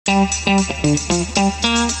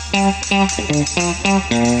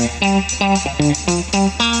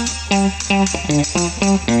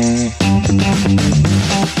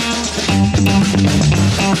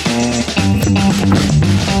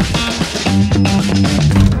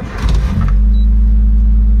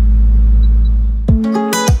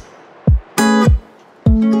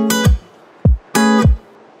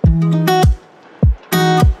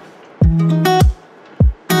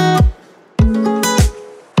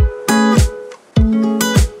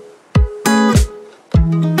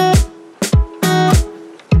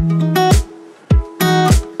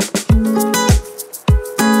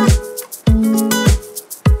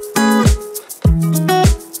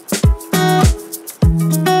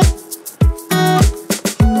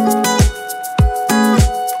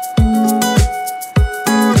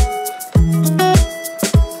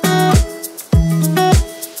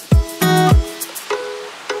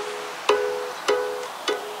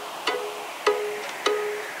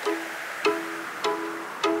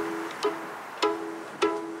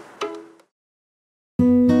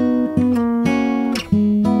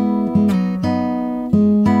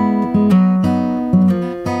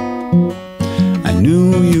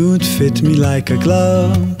Fit me like a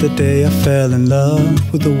glove the day I fell in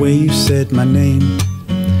love with the way you said my name.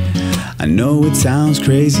 I know it sounds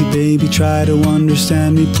crazy, baby, try to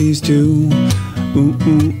understand me, please do. Ooh,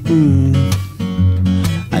 ooh, ooh.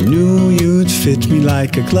 I knew you'd fit me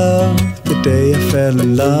like a glove the day I fell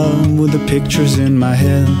in love with the pictures in my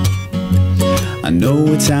head. I know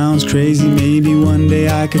it sounds crazy, maybe one day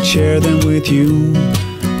I could share them with you.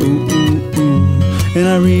 Ooh, ooh, ooh. And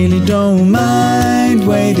I really don't mind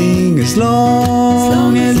waiting as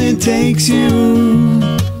long as it takes you.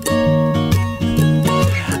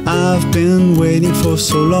 I've been waiting for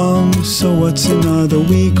so long, so what's another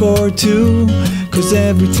week or two? 'Cause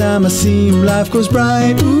every time I see you, life goes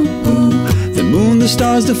bright. Ooh, ooh. The moon, the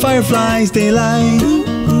stars, the fireflies, they light. Ooh,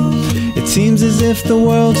 ooh. It seems as if the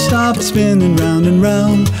world stopped spinning round and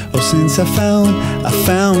round. Oh, since I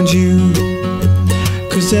found you.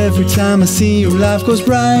 'Cause every time I see you, life goes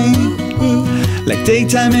bright, like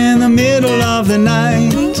daytime in the middle of the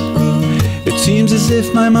night. It seems as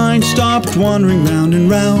if my mind stopped wandering round and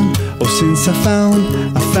round. Oh, since I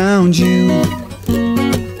found you.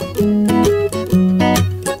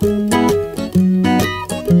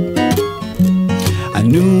 I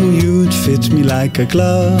knew you'd fit me like a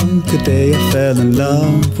glove the day I fell in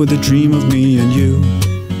love with a dream of me and you.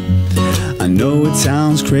 I know it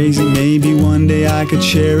sounds crazy, maybe one day I could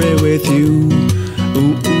share it with you.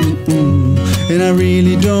 Ooh, ooh, ooh. And I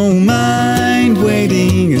really don't mind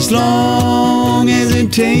waiting as long as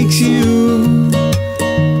it takes you.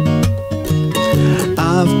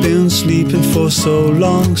 I've been sleeping for so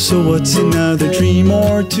long, so what's another dream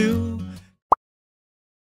or two?